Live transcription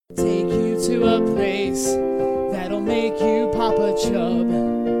Take you to a place that'll make you pop a chub.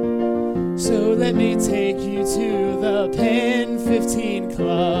 So let me take you to the Pen 15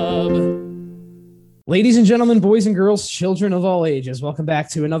 Club. Ladies and gentlemen, boys and girls, children of all ages, welcome back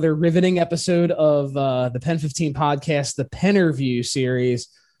to another riveting episode of the Pen 15 podcast, the Penterview series.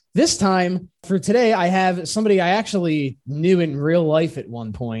 This time, for today, I have somebody I actually knew in real life at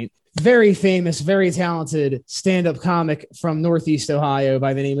one point. Very famous, very talented stand-up comic from Northeast Ohio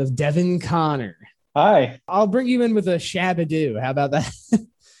by the name of Devin Conner. Hi. I'll bring you in with a Sha Ba Doo. How about that?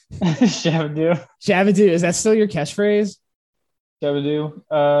 Sha Ba Doo. Sha Ba Doo. Is that still your catchphrase? Sha Ba Doo.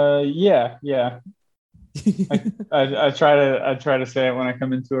 Yeah. I try to say it when I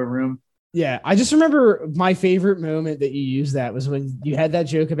come into a room. Yeah, I just remember my favorite moment that you used that was when you had that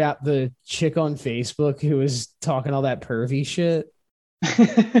joke about the chick on Facebook who was talking all that pervy shit.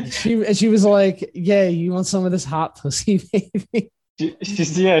 she was like, "Yeah, you want some of this hot pussy, baby?"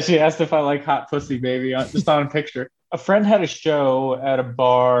 She asked if I like hot pussy, baby, just on a picture. A friend had a show at a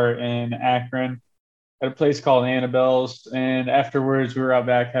bar in Akron at a place called Annabelle's, and afterwards we were out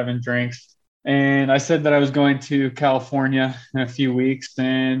back having drinks. And I said that I was going to California in a few weeks,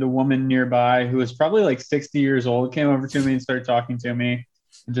 and a woman nearby who was probably like 60 years old came over to me and started talking to me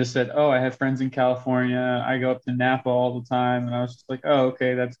and just said, "Oh, I have friends in California. I go up to Napa all the time." And I was just like, "Oh,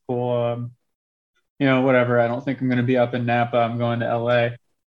 okay, that's cool. Whatever. I don't think I'm going to be up in Napa. I'm going to LA."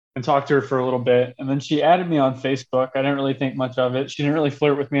 And talked to her for a little bit. And then she added me on Facebook. I didn't really think much of it. She didn't really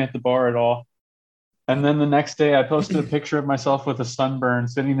flirt with me at the bar at all. And then the next day I posted a picture of myself with a sunburn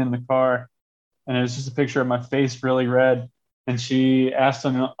sitting in the car. And it was just a picture of my face really red. And she asked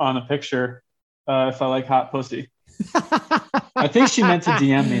on the picture if I like hot pussy. I think she meant to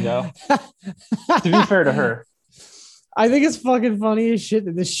DM me, though, to be fair to her. I think it's fucking funny as shit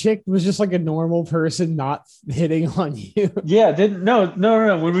that this chick was just like a normal person not hitting on you. Yeah, no.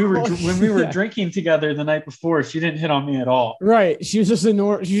 When we were drinking together the night before, she didn't hit on me at all. Right. She was just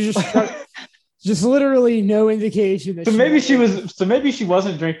just literally no indication that maybe she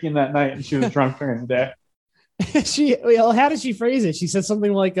wasn't drinking that night and she was drunk during the day. How did she phrase it? She said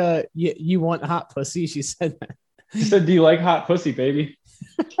something like you want hot pussy. She said that. She said, "Do you like hot pussy, baby?"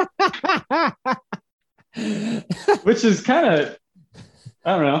 Which is kind of,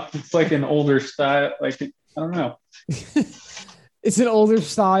 I don't know. It's like an older style. Like, I don't know. It's an older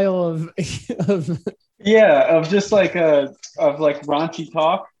style of just like raunchy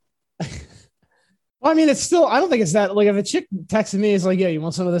talk. Well, I mean, it's still, I don't think it's that, like, if a chick texted me, it's like, "Yeah, you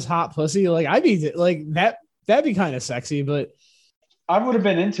want some of this hot pussy?" Like, I'd be like, that'd be kind of sexy, but I would have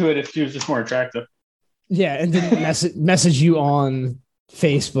been into it if she was just more attractive. Yeah, and didn't message you on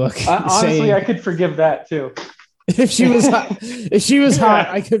Facebook. Honestly, I could forgive that too. If she was hot,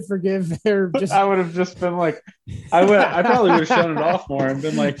 I could forgive her. I would have just been like, I probably would have shown it off more and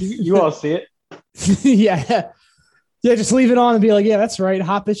been like, you all see it. Yeah, just leave it on and be like, "Yeah, that's right.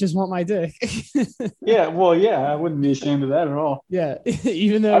 Hot bitches want my dick." Yeah, I wouldn't be ashamed of that at all. Yeah,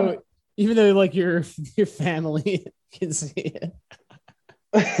 even though like your family can see it.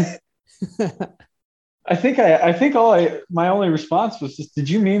 I think my only response was just, "Did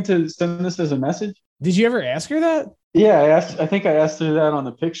you mean to send this as a message?" Did you ever ask her that? Yeah, I think I asked her that on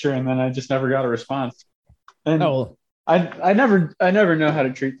the picture, and then I just never got a response. And I never know how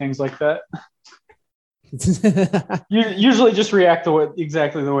to treat things like that. You usually just react to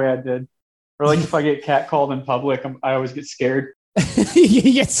exactly the way I did. Or like if I get catcalled in public, I always get scared.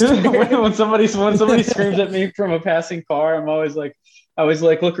 You get scared. when somebody screams at me from a passing car, I always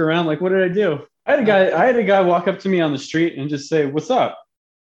look around like, what did I do? I had a guy walk up to me on the street and just say, "What's up?"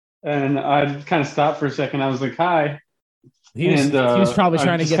 And I kind of stopped for a second. I was like, "Hi." He was probably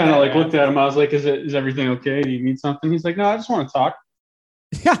trying to get kind of like looked at him. I was like, "Is everything okay? Do you need something?" He's like, "No, I just want to talk."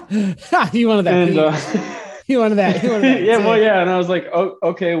 You wanted that. He wanted that. Yeah. And I was like, "Oh,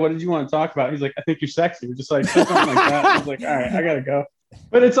 okay. What did you want to talk about?" He's like, "I think you're sexy." Just like something like that. I was like, "All right, I gotta go."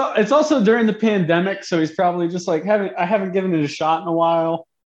 But it's also during the pandemic, so he's probably just like, I haven't given it a shot in a while.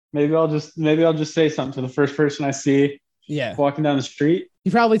 Maybe I'll just say something to the first person I see. Yeah, walking down the street. He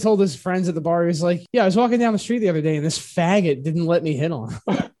probably told his friends at the bar. He's like, "Yeah, I was walking down the street the other day, and this faggot didn't let me hit on him."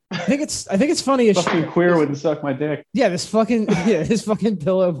 I think it's funny as fucking shit. Queer wouldn't suck my dick. Yeah, his fucking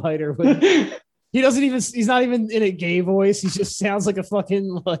pillow biter would. He's not even in a gay voice. He just sounds like a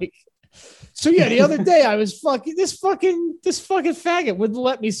fucking like. So yeah, the other day I was this fucking faggot wouldn't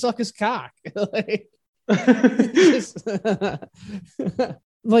let me suck his cock.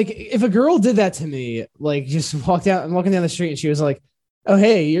 Like if a girl did that to me, like just walking down the street and she was like, "Oh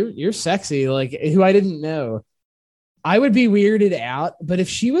hey, you're sexy," like who I didn't know, I would be weirded out. But if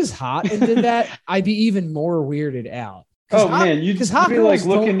she was hot and did that, I'd be even more weirded out. Oh man, you'd hot be girls like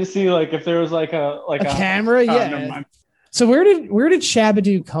looking to see like if there was like a camera. Never Yeah. mind. So where did Sha Ba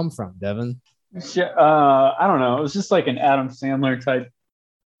Doo come from, Devin? I don't know. It was just like an Adam Sandler type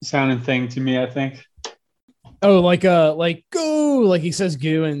sounding thing to me, I think. Oh, like goo, like he says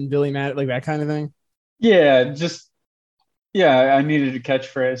goo and Billy Matt, like that kind of thing. Yeah, I needed a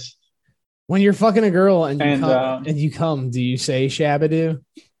catchphrase. When you're fucking a girl and you come, do you say Sha Ba Doo?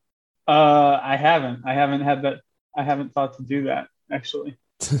 I haven't had that. I haven't thought to do that actually.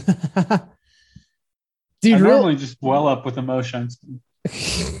 Dude, I normally just well up with emotions.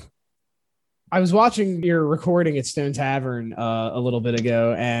 I was watching your recording at Stone Tavern a little bit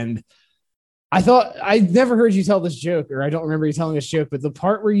ago, and I thought I'd never heard you tell this joke, or I don't remember you telling this joke, but the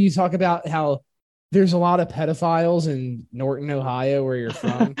part where you talk about how there's a lot of pedophiles in Norton, Ohio, where you're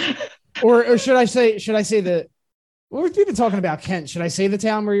from, or should I say that? Well, we've been talking about Kent. Should I say the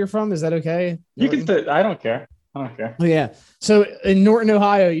town where you're from? Is that okay? You can say. I don't care. Oh, yeah. So in Norton,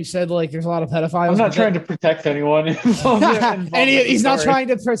 Ohio, you said like there's a lot of pedophiles. I'm not trying to protect anyone. He's not trying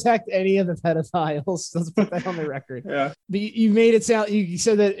to protect any of the pedophiles. Let's put that on the record. Yeah. But you made it sound. You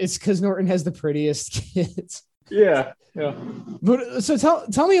said that it's because Norton has the prettiest kids. Yeah. But so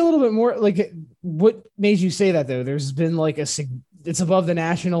tell me a little bit more. Like, what made you say that though? There's been like it's above the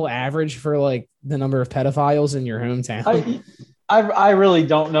national average for like the number of pedophiles in your hometown. I really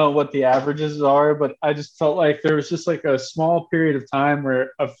don't know what the averages are, but I just felt like there was just like a small period of time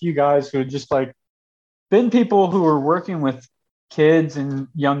where a few guys who had just like been people who were working with kids and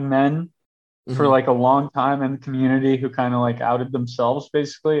young men for like a long time in the community who kind of like outed themselves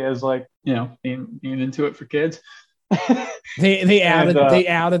basically as like, you know, being into it for kids. They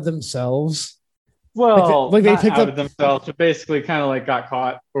outed themselves. Well, like they picked outed up themselves, but basically kind of like got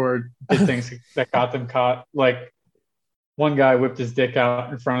caught or did things that got them caught. Like one guy whipped his dick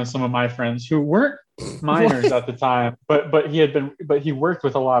out in front of some of my friends who weren't minors at the time, but he worked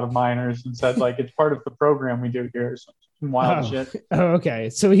with a lot of minors and said like it's part of the program we do here. Some wild shit. Oh, okay.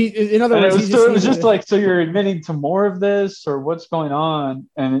 So in other words, it was just like, so you're admitting to more of this or what's going on?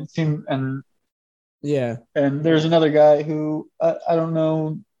 And it seemed, yeah. And there's another guy who I don't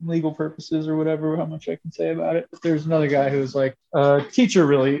know legal purposes or whatever, how much I can say about it. But there's another guy who was like a teacher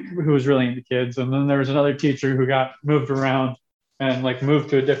who was really into kids. And then there was another teacher who got moved around and like moved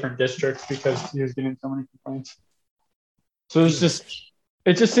to a different district because he was getting so many complaints. So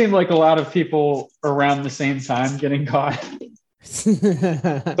it just seemed like a lot of people around the same time getting caught. So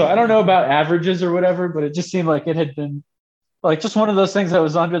I don't know about averages or whatever, but it just seemed like it had been like just one of those things that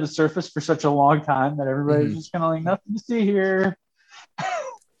was under the surface for such a long time that everybody was just kind of like, nothing to see here.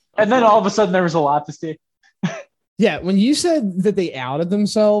 And then all of a sudden there was a lot to see. Yeah. When you said that they outed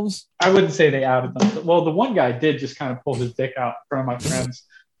themselves. I wouldn't say they outed them. Well, the one guy did just kind of pull his dick out in front of my friends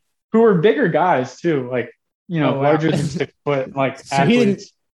who were bigger guys too. Like, you know, larger than 6 foot, like so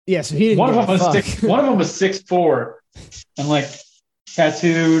athletes. So he didn't. One of them was 6'4" and like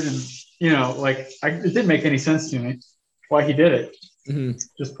tattooed and, you know, like it didn't make any sense to me why he did it.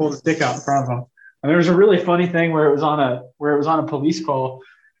 Just pulled his dick out in front of him. And there was a really funny thing where it was on a police call,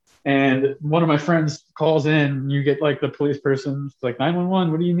 and one of my friends calls in. And you get like the police person, like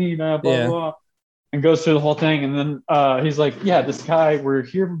 911. What do you need? Blah blah, and goes through the whole thing. And then he's like, "Yeah, this guy. We're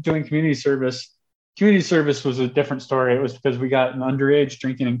here doing community service. Community service was a different story. It was because we got an underage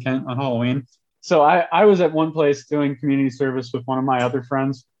drinking in Kent on Halloween. So I was at one place doing community service with one of my other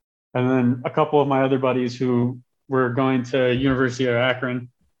friends, and then a couple of my other buddies who were going to University of Akron.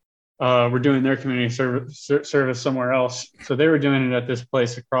 Were doing their community service somewhere else. So they were doing it at this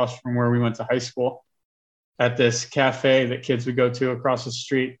place across from where we went to high school at this cafe that kids would go to across the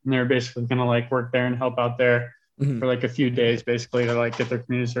street. And they were basically going to like work there and help out there for like a few days, basically to like get their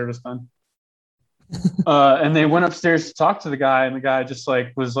community service done. And they went upstairs to talk to the guy, and the guy just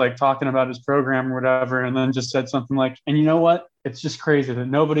like was like talking about his program or whatever. And then just said something like, and you know what? It's just crazy that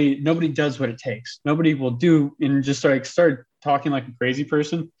nobody does what it takes. Nobody will do, and just like started talking like a crazy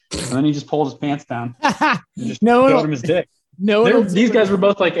person. And then he just pulled his pants down. And just showed him his dick. These guys were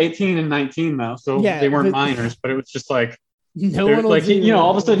both like 18 and 19 though, so they weren't minors. But it was just like like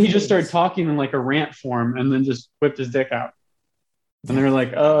all of a sudden he just started talking in like a rant form, and then just whipped his dick out. And they were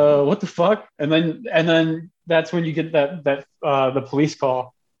like, what the fuck? And then that's when you get that the police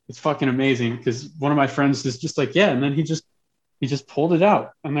call. It's fucking amazing because one of my friends is just like, yeah, and then he just pulled it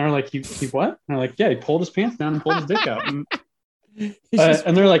out, and they're like, he what? And they're like, yeah, he pulled his pants down and pulled his dick out. And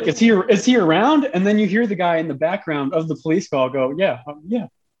they're like, is he around? And then you hear the guy in the background of the police call go, yeah.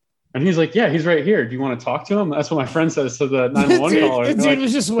 And he's like, yeah, he's right here. Do you want to talk to him? That's what my friend says to the 911 caller. The dude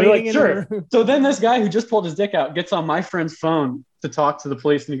was just waiting. Like, sure. So then this guy who just pulled his dick out gets on my friend's phone to talk to the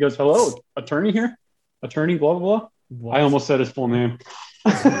police, and he goes, hello, attorney here? Attorney, blah, blah, blah. What? I almost said his full name.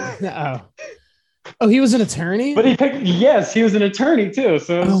 Oh. Oh, he was an attorney? But he was an attorney too.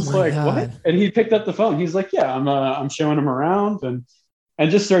 So it was just like, God. what? And he picked up the phone. He's like, yeah, I'm showing him around and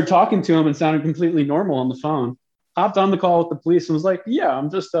just started talking to him and sounded completely normal on the phone. Hopped on the call with the police and was like, yeah,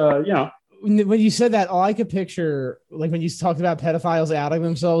 I'm just, When you said that, all I could picture, like when you talked about pedophiles outing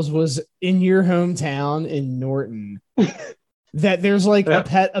themselves, was in your hometown in Norton. That there's like a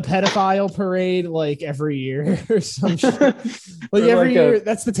pedophile parade like every year or some shit. Like every year,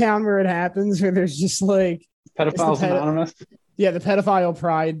 that's the town where it happens, where there's just like pedophiles anonymous. Yeah, the pedophile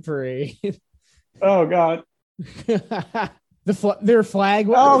pride parade. Oh God. Their flag.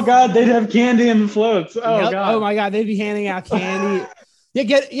 Oh God, they'd have candy in the floats. Oh yep. God. Oh my God, they'd be handing out candy.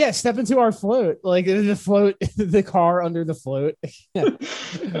 Step into our float. Like the float, the car under the float. Oh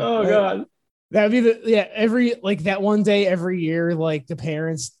God. That would be every like that one day every year, like the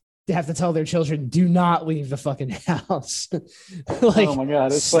parents have to tell their children, do not leave the fucking house. Like, oh my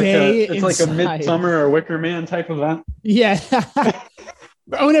God, it's like a Midsummer or Wicker Man type event. Yeah.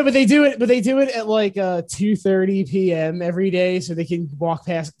 Oh no, but they do it at like 2:30 p.m. every day, so they can go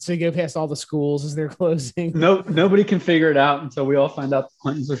past all the schools as they're closing. No, nobody can figure it out until we all find out the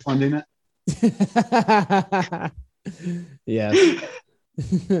Clintons are funding it. Yes.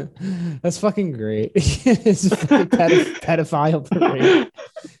 That's fucking great. It's a fucking pedophile parade.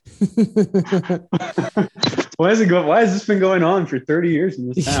 Why has this been going on for 30 years in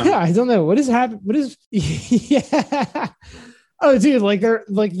this town? Yeah, I don't know. What has happened? Yeah. Oh, dude, like they're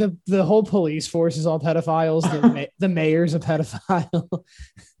like the whole police force is all pedophiles. The mayor's a pedophile.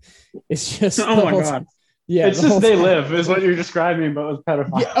 It's just oh my God. Yeah, it's just they live is what you're describing, but with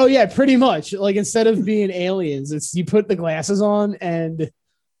pedophiles. Yeah, oh yeah, pretty much. Like instead of being aliens, it's you put the glasses on and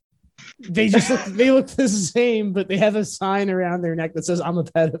they look the same, but they have a sign around their neck that says "I'm a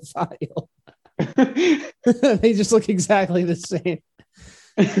pedophile." They just look exactly the same.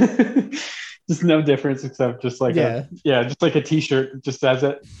 Just no difference except just like just like a t-shirt that just says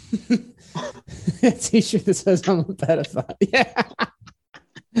it. A t-shirt that says I'm a pedophile. Yeah.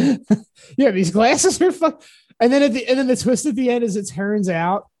 Yeah, these glasses are fun. And then the twist at the end is it turns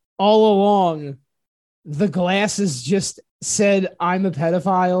out all along the glasses just said I'm a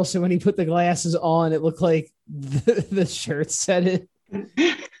pedophile. So when he put the glasses on, it looked like the shirt said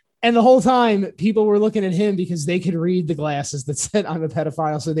it. And the whole time people were looking at him because they could read the glasses that said I'm a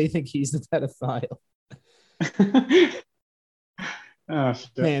pedophile. So they think he's the pedophile. Oh,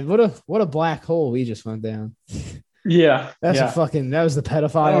 shit. Man, what a black hole we just went down. Yeah. That was the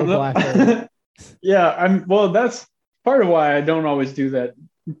pedophile black hole. Yeah. That's part of why I don't always do that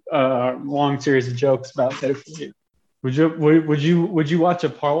long series of jokes about pedophilia. Would you watch a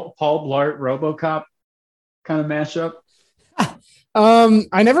Paul Blart RoboCop kind of mashup?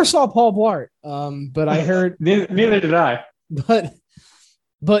 I never saw Paul Blart. But I heard neither did I.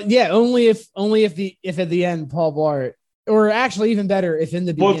 But yeah, only if at the end Paul Blart, or actually even better if in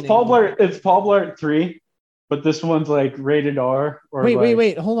the beginning. Well, it's Paul Blart 3, but this one's like rated R. Or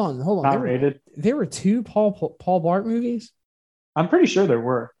wait, hold on. Not rated. There were two Paul Blart movies. I'm pretty sure there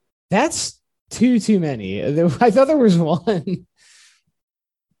were. That's too many. I thought there was one.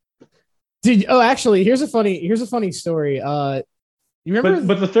 Actually, here's a funny story. You remember?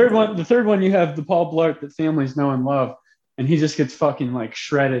 But the third one, you have the Paul Blart that families know and love, and he just gets fucking like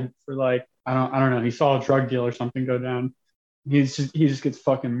shredded for like I don't know. He saw a drug deal or something go down. He just gets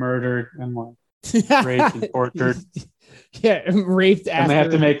fucking murdered and like raped and tortured. Yeah, raped. And they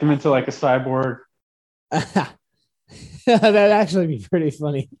have to make him into like a cyborg. That'd actually be pretty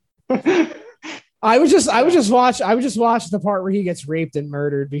funny. I would just watch the part where he gets raped and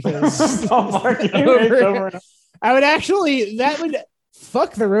murdered because I would actually that would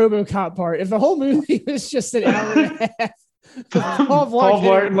fuck the RoboCop part. If the whole movie was just an hour and a half, Paul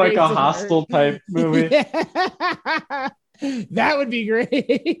Blart in like a hostile type movie. Yeah. That would be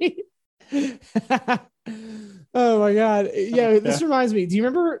great. Oh my God. Yeah, this reminds me. Do you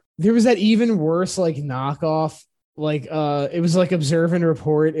remember there was that even worse like knockoff? Like it was like Observe and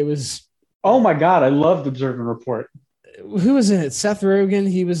Report. It was oh my God, I loved Observe and Report. Who was in it? Seth Rogen.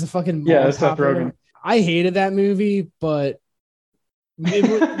 He was the fucking Seth Rogen. I hated that movie, but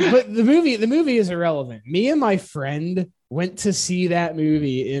the movie is irrelevant. Me and my friend went to see that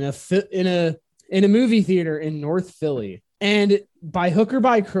movie in a movie theater in North Philly, and by hook or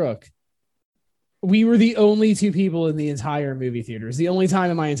by crook, we were the only two people in the entire movie theater. It's the only time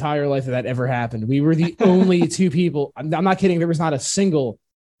in my entire life that ever happened. We were the only two people. I'm not kidding. There was not a single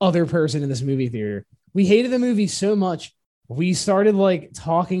other person in this movie theater. We hated the movie so much. We started like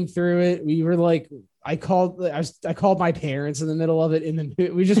talking through it. We were like I called my parents in the middle of it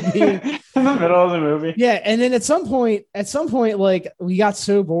we just being in the middle of the movie. Yeah, and then at some point, like we got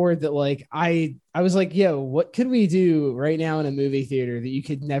so bored that like I was like, yo, what could we do right now in a movie theater that you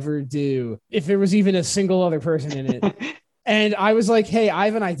could never do if there was even a single other person in it? And I was like, hey, I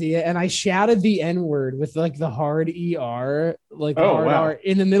have an idea. And I shouted the N-word with like the hard ER, like hard R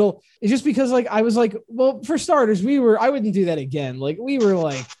in the middle. It's just because like I was like, well, for starters, I wouldn't do that again. Like we were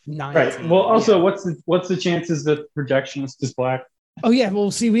like 19. Right. Well, also, what's the chances that the projectionist is black? Oh yeah.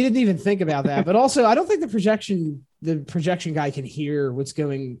 Well, see, we didn't even think about that. But also, I don't think the projection guy can hear what's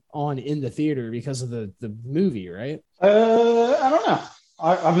going on in the theater because of the movie, right? I don't know.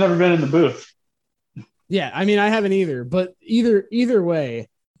 I've never been in the booth. Yeah, I mean, I haven't either, but either way,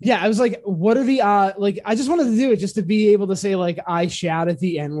 yeah, I was like, what are the like? I just wanted to do it just to be able to say like I shouted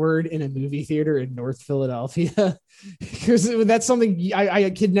the N-word in a movie theater in North Philadelphia because that's something I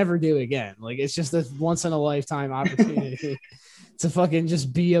could never do again. Like it's just a once in a lifetime opportunity to fucking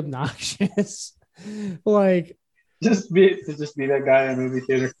just be obnoxious, like just be that guy in a movie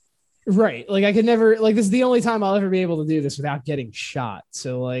theater. Right. Like I could never like this is the only time I'll ever be able to do this without getting shot.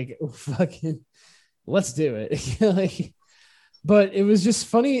 So like fucking. Let's do it. Like, but it was just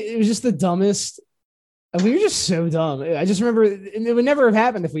funny. It was just the dumbest. And we were just so dumb. I just remember it would never have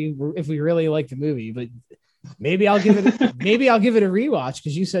happened if we really liked the movie, but maybe I'll give it a rewatch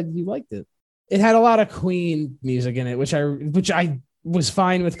because you said you liked it. It had a lot of Queen music in it, which I was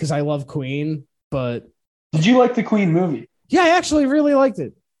fine with because I love Queen, but did you like the Queen movie? Yeah, I actually really liked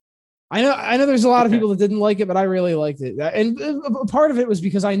it. I know there's a lot of people that didn't like it, but I really liked it. And a part of it was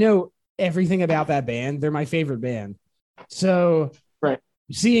because I know everything about that band. They're my favorite band. So right.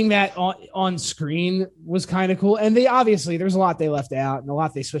 Seeing that on screen was kind of cool. And there's a lot they left out and a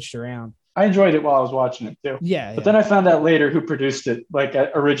lot they switched around. I enjoyed it while I was watching it too. Yeah. But then I found out later who produced it, like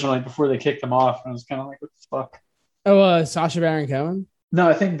originally before they kicked them off. And I was kind of like, what the fuck? Oh, Sacha Baron Cohen? No,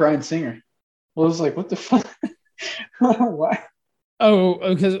 I think Bryan Singer. Well, I was like, what the fuck? Why?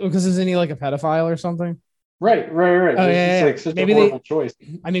 Oh, because isn't he like a pedophile or something? Right. Oh, yeah. Like such maybe a horrible choice.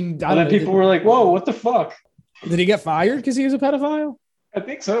 I mean, and then people were like, whoa, what the fuck? Did he get fired because he was a pedophile? I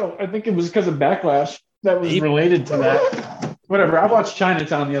think so. I think it was because of backlash that was related to that. Whatever. I watched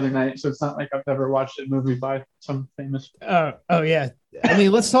Chinatown the other night, so it's not like I've ever watched a movie by some famous. Oh, yeah. I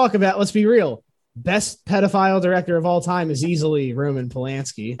mean, let's be real. Best pedophile director of all time is easily Roman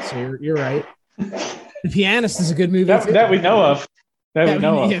Polanski. So you're right. The Pianist is a good movie that we know of. That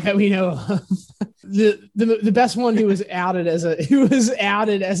we know of. The best one who was outed as a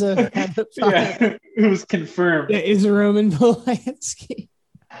yeah, who was confirmed is Roman Polanski.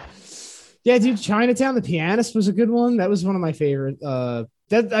 Yeah, dude, Chinatown, The Pianist was a good one. That was one of my favorite. I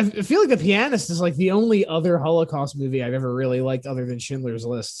feel like The Pianist is like the only other Holocaust movie I've ever really liked other than Schindler's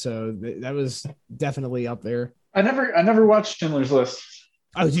List. So that was definitely up there. I never watched Schindler's List.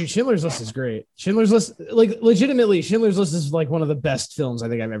 Oh, dude, Schindler's List is great. Schindler's List, like legitimately, Schindler's List is like one of the best films I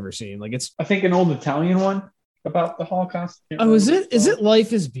think I've ever seen. Like I think an old Italian one about the Holocaust. Oh, is it? Is it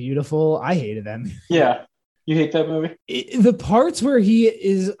Life is Beautiful? I hated that movie. Yeah. You hate that movie? The parts where he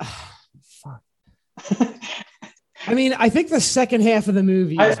is... fuck. I mean, I think the second half of the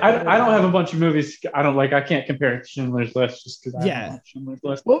movie... I don't have a bunch of movies. I can't compare it to Schindler's List just because I don't watch Schindler's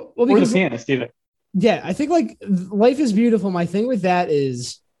List. Well, or The Pianist either. Yeah, I think like Life is Beautiful. My thing with that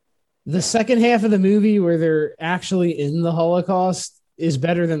is the second half of the movie where they're actually in the Holocaust is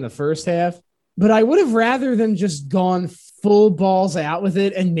better than the first half. But I would have rather than just gone full balls out with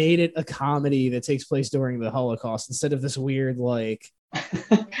it and made it a comedy that takes place during the Holocaust instead of this weird like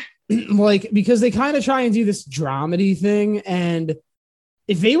because they kind of try and do this dramedy thing. And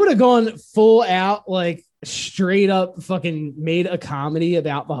if they would have gone full out, like straight up fucking made a comedy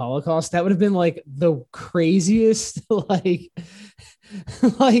about the Holocaust, that would have been like the craziest, like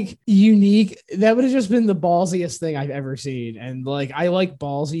unique. That would have just been the ballsiest thing I've ever seen. And like, I like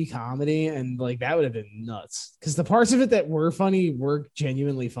ballsy comedy, and like that would have been nuts because the parts of it that were funny were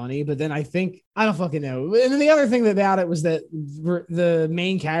genuinely funny. But then I don't fucking know. And then the other thing about it was that the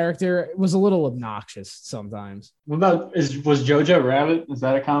main character was a little obnoxious sometimes. What about was Jojo Rabbit? Is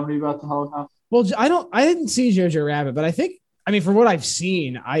that a comedy about the Holocaust? Well, I didn't see Jojo Rabbit, but I mean, from what I've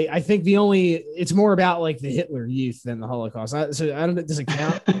seen, I think it's more about like the Hitler Youth than the Holocaust. So I don't know, does it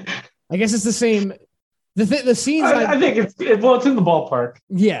count? I guess it's the same. The scenes. I think it's in the ballpark.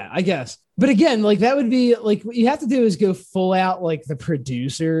 Yeah, I guess. But again, like that would be like what you have to do is go full out like the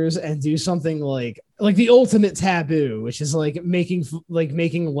producers and do something like the ultimate taboo, which is like making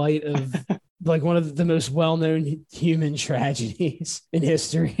light of like one of the most well-known human tragedies in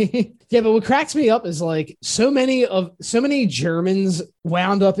history. Yeah, but what cracks me up is like so many Germans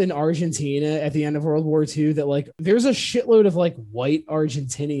wound up in Argentina at the end of World War II that like there's a shitload of like white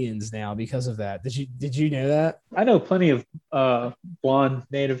Argentinians now because of that. Did you know that? I know plenty of blonde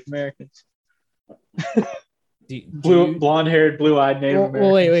Native Americans. Blonde-haired, blue-eyed Native Americans.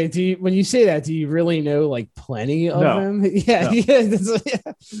 Well, wait. When you say that, do you really know like plenty of them? Yeah, no. Yeah.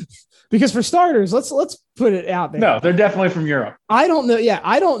 Because for starters, let's put it out there. No, they're definitely from Europe. I don't know. Yeah,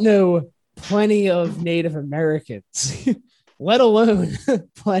 I don't know plenty of Native Americans, let alone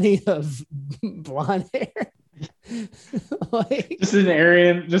plenty of blonde hair. Like,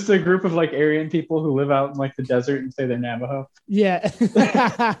 just a group of like Aryan people who live out in like the desert and say they're Navajo. Yeah.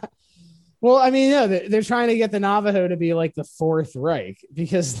 Well, I mean, no, they're trying to get the Navajo to be like the Fourth Reich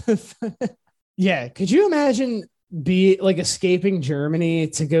because, yeah, could you imagine escaping Germany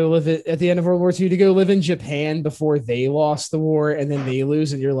to go live at the end of World War II, to go live in Japan before they lost the war and then they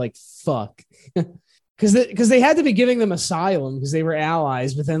lose and you're like, fuck. Because they had to be giving them asylum because they were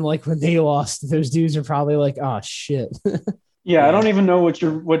allies. But then like when they lost, those dudes are probably like, oh, shit. Yeah, I don't even know what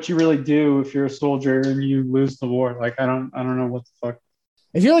you really do if you're a soldier and you lose the war. Like, I don't know what the fuck.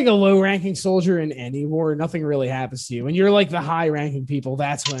 If you're like a low-ranking soldier in any war, nothing really happens to you. When you're like the high-ranking people,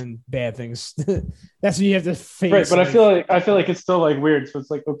 that's when bad things. That's when you have to face. Right, but I feel like it's still like weird. So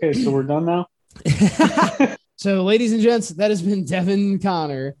it's like, okay, so we're done now. So, ladies and gents, that has been Devin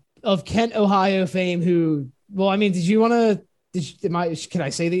Conner of Kent, Ohio fame. Who, well, I mean, can I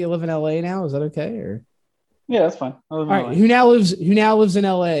say that you live in LA now? Is that okay? Or yeah, that's fine. All right, who now lives in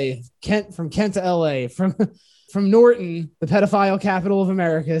LA? From Kent to LA, from Norton, the pedophile capital of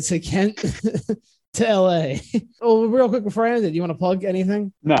America, to Kent to LA. Oh, real quick before I end it, do you want to plug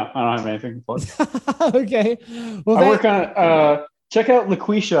anything? No, I don't have anything to plug. Okay. Well, I work on check out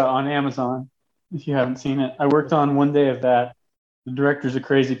LaQuisha on Amazon if you haven't seen it. I worked on one day of that. The director's a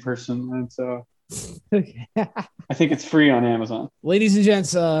crazy person, and so okay. I think it's free on Amazon. Ladies and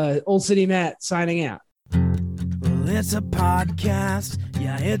gents, Old City Matt signing out. Well, it's a podcast.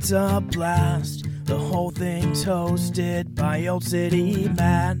 Yeah, it's a blast. The whole thing's hosted by Old City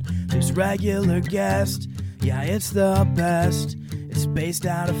Matt. There's regular guest. Yeah, it's the best. It's based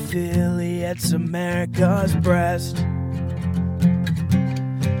out of Philly. It's America's breast.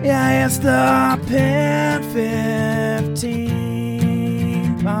 Yeah, it's the Pen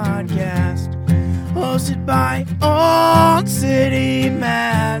 15 podcast. Hosted by Old City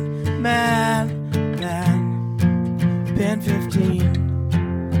Matt. Pen 15.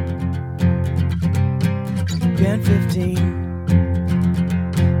 Pen 15.